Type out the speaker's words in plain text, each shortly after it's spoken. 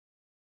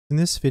In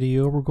this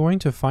video, we're going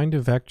to find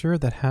a vector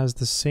that has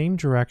the same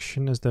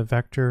direction as the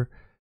vector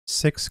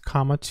 6,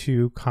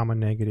 2,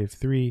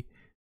 -3,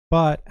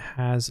 but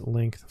has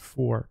length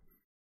 4.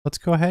 Let's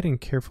go ahead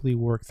and carefully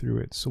work through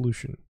its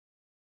solution.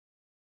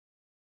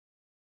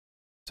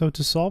 So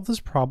to solve this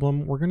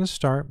problem, we're going to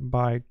start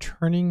by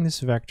turning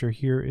this vector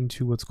here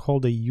into what's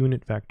called a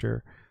unit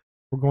vector.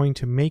 We're going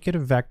to make it a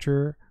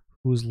vector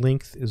whose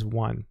length is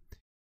 1.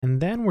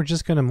 And then we're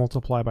just going to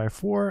multiply by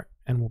 4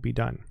 and we'll be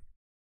done.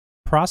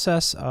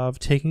 Process of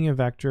taking a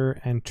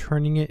vector and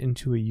turning it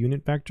into a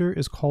unit vector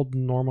is called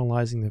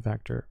normalizing the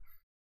vector.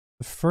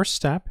 The first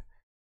step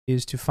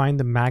is to find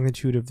the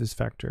magnitude of this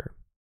vector.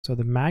 So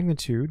the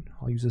magnitude,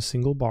 I'll use a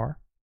single bar,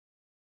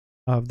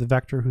 of the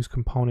vector whose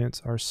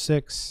components are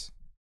 6,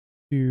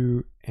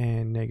 2,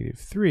 and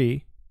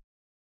 -3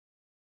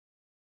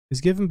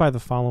 is given by the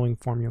following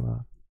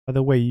formula. By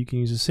the way, you can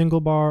use a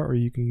single bar or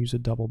you can use a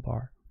double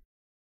bar.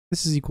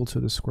 This is equal to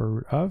the square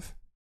root of.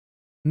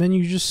 And then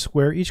you just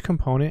square each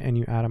component and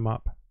you add them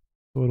up.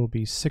 So it'll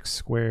be 6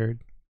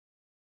 squared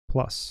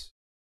plus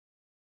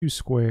 2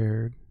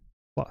 squared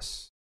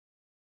plus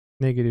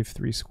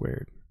 -3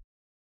 squared.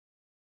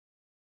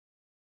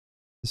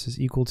 This is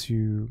equal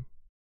to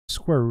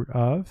square root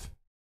of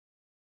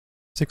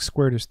 6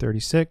 squared is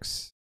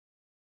 36.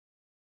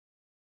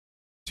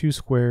 2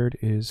 squared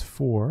is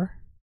 4.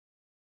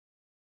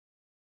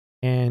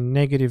 And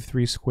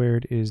 -3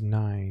 squared is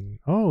 9.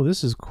 Oh,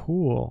 this is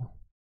cool.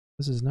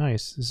 This is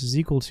nice. This is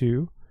equal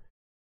to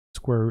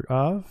square root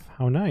of,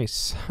 how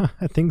nice.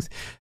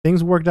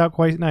 Things worked out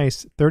quite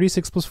nice.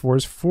 36 plus 4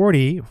 is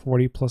 40.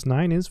 40 plus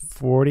 9 is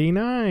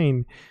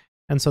 49.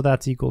 And so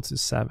that's equal to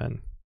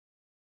 7.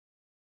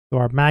 So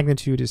our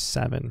magnitude is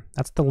 7.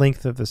 That's the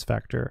length of this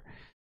vector.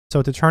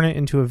 So to turn it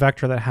into a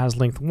vector that has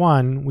length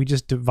 1, we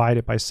just divide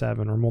it by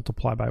 7 or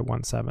multiply by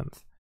 1/7.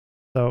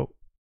 So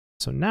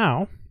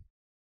now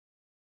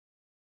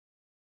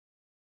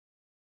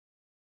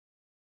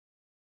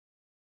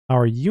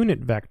our unit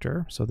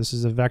vector, so this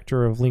is a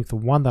vector of length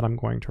 1 that I'm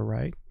going to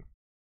write,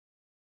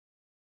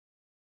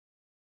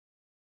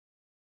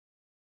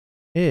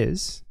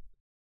 is,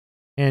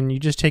 and you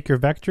just take your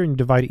vector and you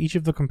divide each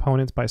of the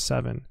components by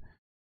 7.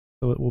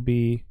 So it will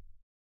be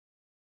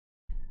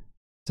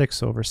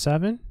 6 over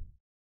 7,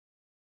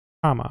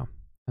 comma,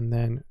 and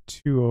then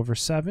 2 over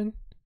 7,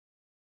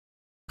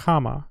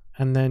 comma,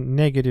 and then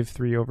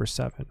 -3 over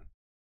 7.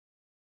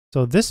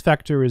 So this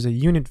vector is a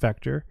unit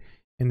vector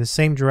in the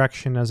same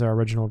direction as our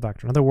original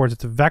vector. In other words,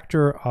 it's a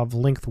vector of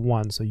length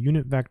 1. So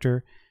unit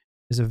vector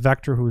is a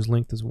vector whose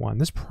length is 1.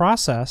 This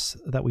process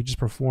that we just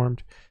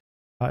performed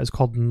is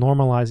called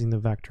normalizing the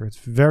vector. It's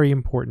very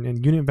important,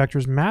 and unit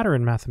vectors matter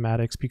in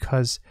mathematics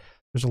because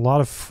there's a lot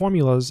of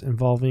formulas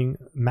involving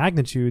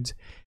magnitudes,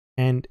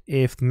 and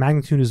if the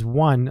magnitude is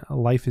 1,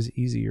 life is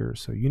easier.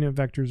 So unit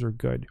vectors are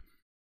good.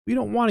 We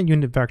don't want a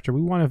unit vector.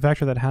 We want a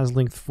vector that has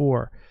length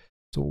 4.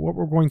 So what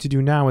we're going to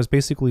do now is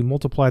basically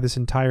multiply this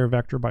entire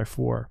vector by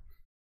 4.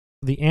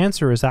 The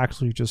answer is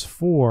actually just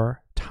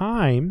 4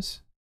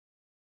 times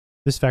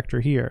this vector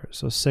here.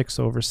 So 6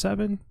 over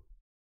 7,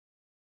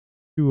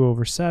 2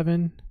 over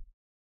 7,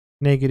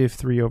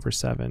 -3 over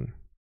 7.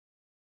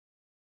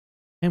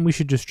 And we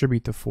should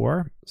distribute the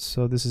 4.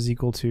 So this is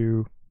equal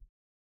to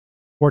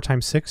 4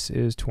 times 6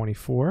 is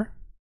 24.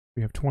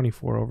 We have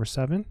 24 over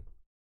 7.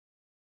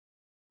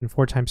 And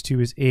 4 times 2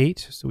 is 8.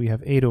 So we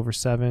have 8 over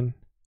 7.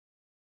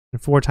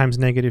 And 4 times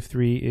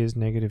 -3 is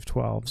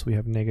 -12, so we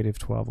have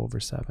 -12 over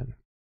 7.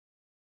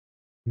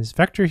 And this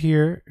vector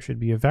here should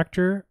be a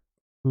vector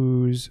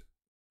whose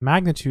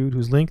magnitude,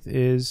 whose length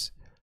is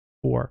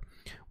 4.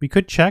 We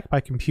could check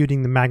by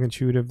computing the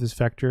magnitude of this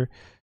vector.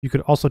 You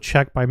could also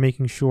check by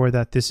making sure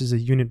that this is a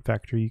unit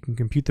vector. You can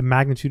compute the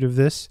magnitude of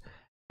this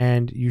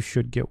and you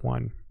should get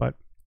 1. But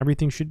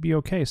everything should be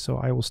okay, so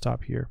I will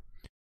stop here.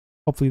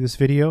 Hopefully this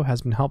video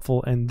has been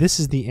helpful, and this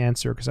is the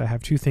answer because I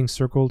have 2 things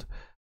circled.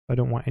 I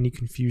don't want any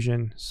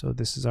confusion, so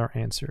this is our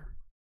answer.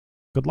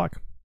 Good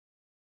luck.